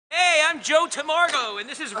I'm Joe Tamargo, and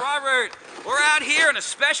this is Robert. We're out here on a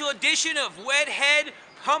special edition of Wet Head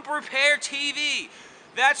Pump Repair TV.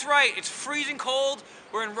 That's right, it's freezing cold.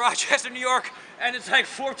 We're in Rochester, New York, and it's like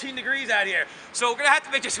 14 degrees out here. So we're gonna have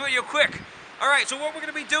to make this video quick. All right, so what we're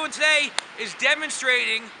gonna be doing today is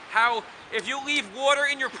demonstrating how if you leave water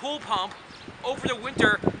in your pool pump over the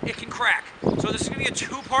winter, it can crack. So this is gonna be a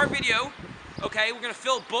two-part video. Okay, we're gonna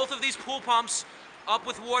fill both of these pool pumps up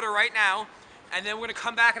with water right now, and then we're gonna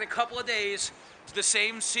come back in a couple of days to the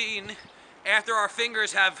same scene after our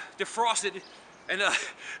fingers have defrosted, and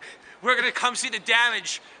we're gonna come see the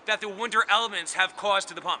damage that the winter elements have caused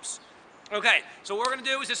to the pumps. Okay, so what we're gonna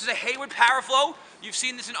do is, this is a Hayward Power Flow. You've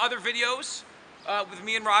seen this in other videos with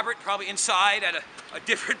me and Robert, probably inside at a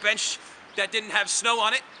different bench that didn't have snow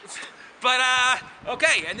on it. But,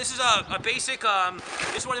 okay, and this is a basic,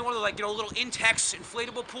 this is one of the, like, you know, little Intex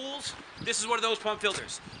inflatable pools. This is one of those pump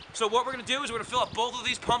filters. So what we're gonna do is we're gonna fill up both of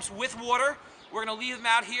these pumps with water. We're gonna leave them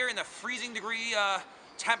out here in the freezing degree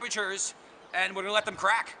temperatures, and we're gonna let them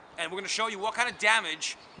crack. And we're gonna show you what kind of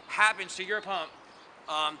damage happens to your pump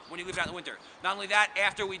when you leave it out in the winter. Not only that,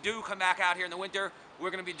 after we do come back out here in the winter,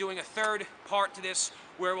 we're gonna be doing a third part to this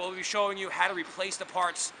where we'll be showing you how to replace the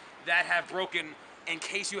parts that have broken in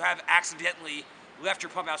case you have accidentally left your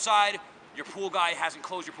pump outside, your pool guy hasn't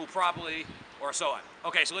closed your pool properly, or so on.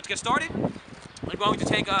 Okay, so let's get started. I'm going to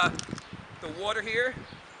take the water here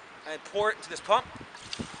and pour it into this pump,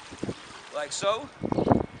 like so.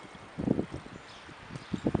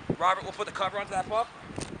 Robert will put the cover onto that pump.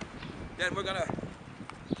 Then we're gonna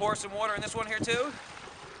pour some water in this one here too,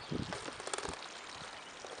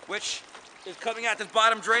 which is coming out this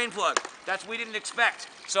bottom drain plug. We didn't expect.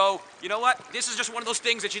 So, you know what? This is just one of those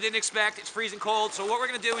things that you didn't expect. It's freezing cold. So what we're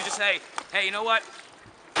gonna do is just say, hey, you know what?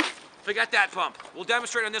 Forget that pump. We'll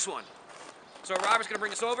demonstrate on this one. So Robert's gonna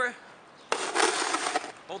bring this over.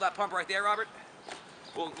 Hold that pump right there, Robert.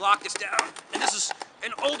 We'll lock this down. And this is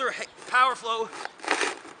an older Power Flow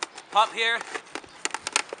pump here.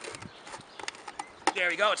 There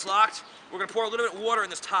we go, it's locked. We're gonna pour a little bit of water in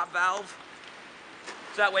this top valve.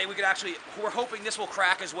 So that way we could actually, we're hoping this will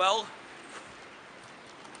crack as well.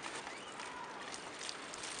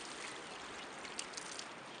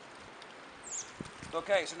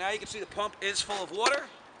 Okay, so now you can see the pump is full of water.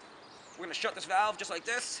 We're gonna shut this valve just like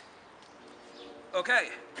this. Okay,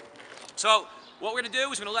 so what we're gonna do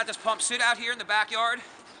is we're gonna let this pump sit out here in the backyard.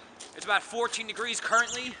 It's about 14 degrees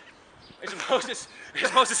currently. It's supposed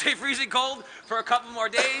to stay freezing cold for a couple more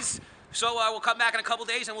days. So we'll come back in a couple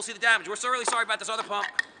days and we'll see the damage. We're so really sorry about this other pump,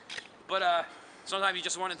 but sometimes you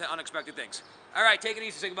just run into unexpected things. All right, take it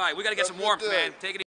easy, say goodbye. We gotta get some warmth, man. Take it easy.